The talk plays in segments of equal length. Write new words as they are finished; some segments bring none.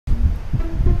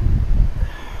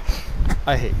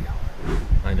I hate you.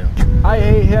 I know. I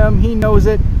hate him. He knows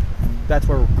it. That's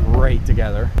why we're great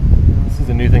together. This is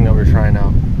a new thing that we're trying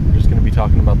out. We're just going to be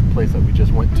talking about the place that we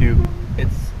just went to.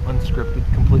 It's unscripted,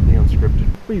 completely unscripted.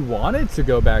 We wanted to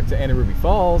go back to Amicalola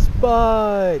Falls,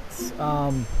 but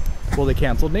well, they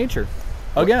canceled Nature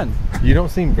again. You don't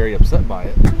seem very upset by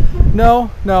it. No,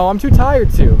 I'm too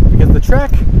tired to, because the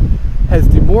trek has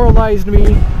demoralized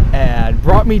me and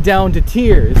brought me down to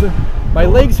tears. My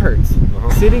legs hurt.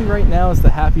 Sitting right now is the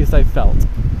happiest I've felt.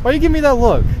 Why you give me that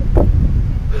look?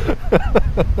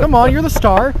 Come on, you're the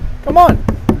star. Come on.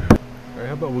 All right,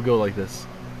 how about we'll go like this?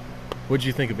 What'd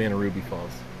you think of Amicalola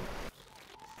Falls?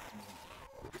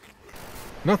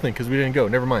 Nothing, because we didn't go.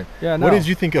 Never mind. Yeah, no. What did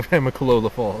you think of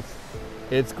Amicalola Falls?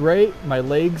 It's great. My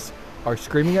legs are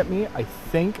screaming at me. I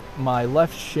think my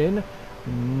left shin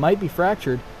might be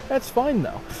fractured. That's fine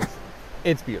though.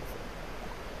 It's beautiful.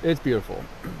 It's beautiful.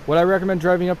 Would I recommend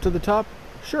driving up to the top?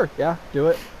 Sure, yeah, do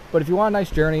it. But if you want a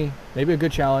nice journey, maybe a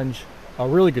good challenge, a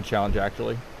really good challenge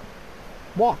actually,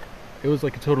 walk. It was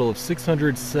like a total of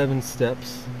 607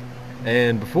 steps.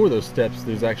 And before those steps,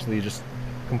 there's actually just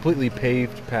completely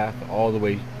paved path all the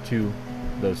way to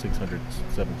those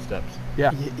 607 steps.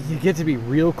 Yeah, you get to be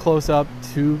real close up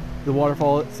to the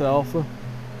waterfall itself,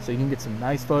 so you can get some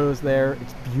nice photos there.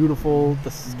 It's beautiful.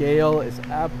 The scale is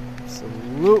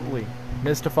absolutely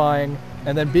mystifying.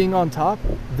 And then being on top,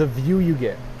 the view you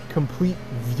get, complete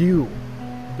view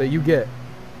that you get,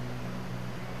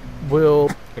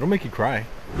 It'll make you cry.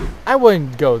 I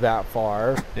wouldn't go that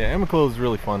far. Yeah, Amicalola is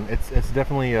really fun. It's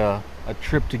definitely a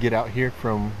trip to get out here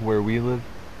from where we live.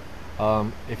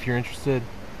 If you're interested,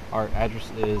 our address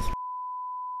is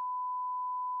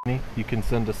you can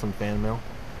send us some fan mail.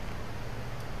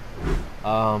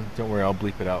 Don't worry, I'll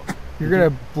bleep it out. You're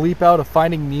gonna bleep out a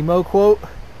Finding Nemo quote?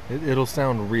 It'll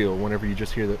sound real whenever you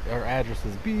just hear that our address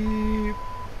is beep.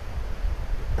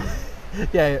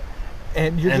 Yeah,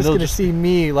 and you're just gonna see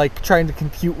me like trying to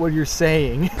compute what you're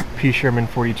saying. P. Sherman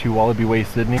 42 Wallaby Way,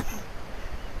 Sydney.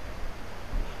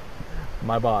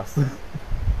 My boss.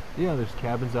 Yeah, there's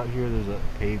cabins out here. There's a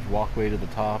paved walkway to the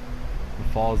top. The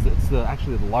falls. It's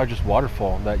actually the largest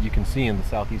waterfall that you can see in the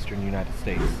southeastern United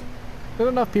States. There's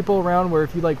enough people around where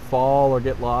if you like fall or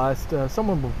get lost,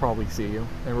 someone will probably see you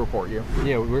and report you.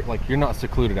 Yeah, we're like, you're not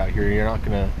secluded out here. You're not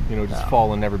gonna, just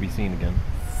fall and never be seen again.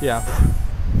 Yeah.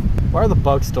 Why are the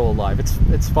bugs still alive?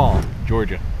 It's fall.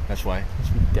 Georgia. That's why. They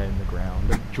should be dead in the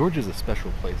ground. Georgia's a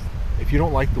special place. If you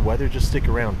don't like the weather, just stick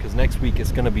around, because next week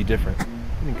it's gonna be different. It's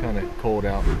getting kind of cold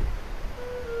out.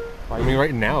 I mean,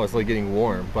 right now it's like getting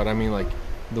warm, but I mean, like,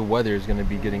 the weather is gonna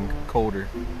be getting colder.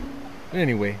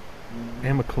 Anyway,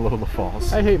 Amicalola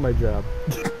Falls. I hate my job.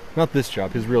 Not this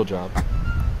job, his real job.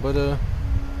 But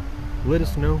let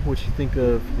us know what you think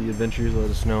of the adventures. Let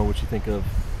us know what you think of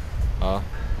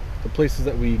the places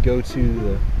that we go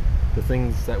to, the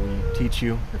things that we teach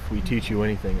you, if we teach you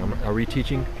anything. Are we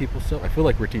teaching people still? I feel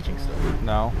like we're teaching still.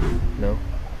 No. No?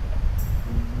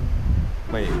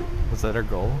 Wait, was that our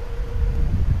goal?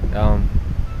 It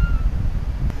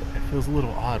feels a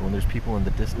little odd when there's people in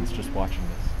the distance just watching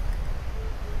this.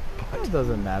 But it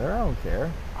doesn't matter, I don't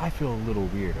care. I feel a little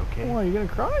weird, okay? What, are you gonna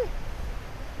cry?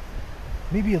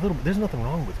 Maybe a little bit. There's nothing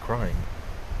wrong with crying.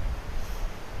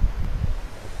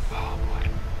 Oh boy.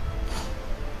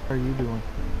 How are you doing?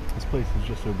 This place is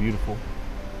just so beautiful.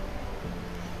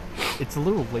 It's a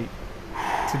little late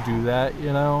to do that,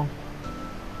 you know?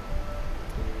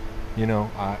 You know,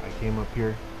 I came up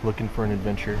here looking for an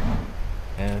adventure,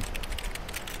 and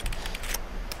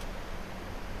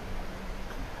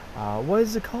what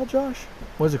is it called, Josh?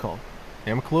 What is it called?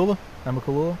 Amicalola?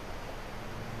 Amicalola?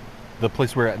 The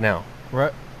place we're at now.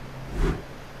 Right.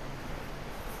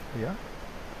 Yeah?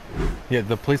 Yeah,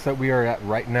 the place that we are at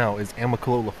right now is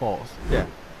Amicalola Falls. Yeah.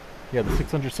 Yeah, the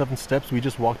 607 steps we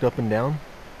just walked up and down.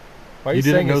 Why are you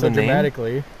saying it so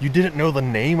dramatically? You didn't know the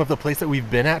name of the place that we've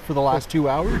been at for the last 2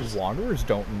 hours? Wanderers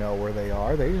don't know where they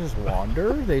are. They just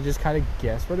wander. They just kind of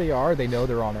guess where they are. They know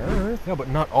they're on Earth. Yeah, but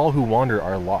not all who wander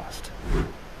are lost.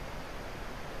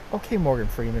 Okay, Morgan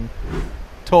Freeman.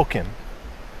 Tolkien.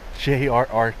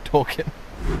 J.R.R. Tolkien.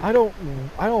 I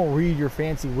don't read your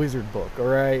fancy wizard book, all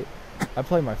right? I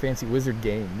play my fancy wizard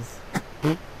games.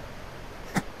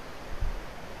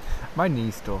 My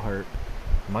knees still hurt.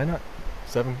 Am I not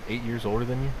 7, 8 years older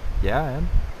than you? Yeah, I am.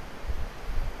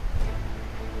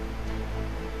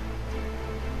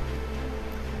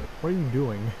 What are you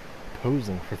doing?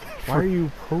 Posing for that. Why are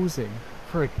you posing?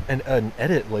 For an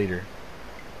edit later.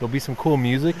 There'll be some cool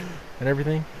music and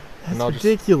everything. That's and I'll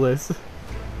ridiculous.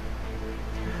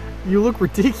 You look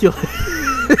ridiculous.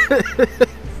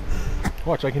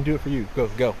 Watch, I can do it for you.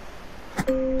 Go.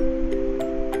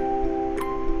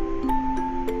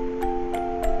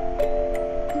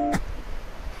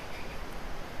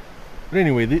 But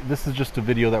anyway, this is just a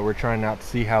video that we're trying out to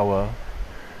see how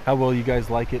well you guys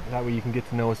like it. That way you can get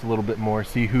to know us a little bit more,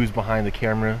 see who's behind the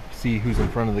camera, see who's in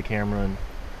front of the camera, and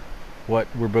what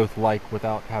we're both like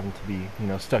without having to be, you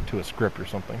know, stuck to a script or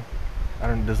something. I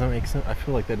don't know, does that make sense? I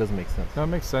feel like that doesn't make sense. That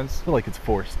makes sense. I feel like it's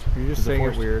forced. You're just Is saying it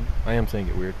forced? weird. I am saying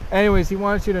it weird. Anyways, he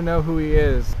wants you to know who he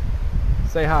is.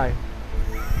 Say hi.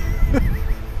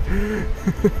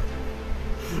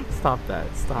 Stop that.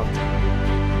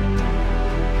 Stop.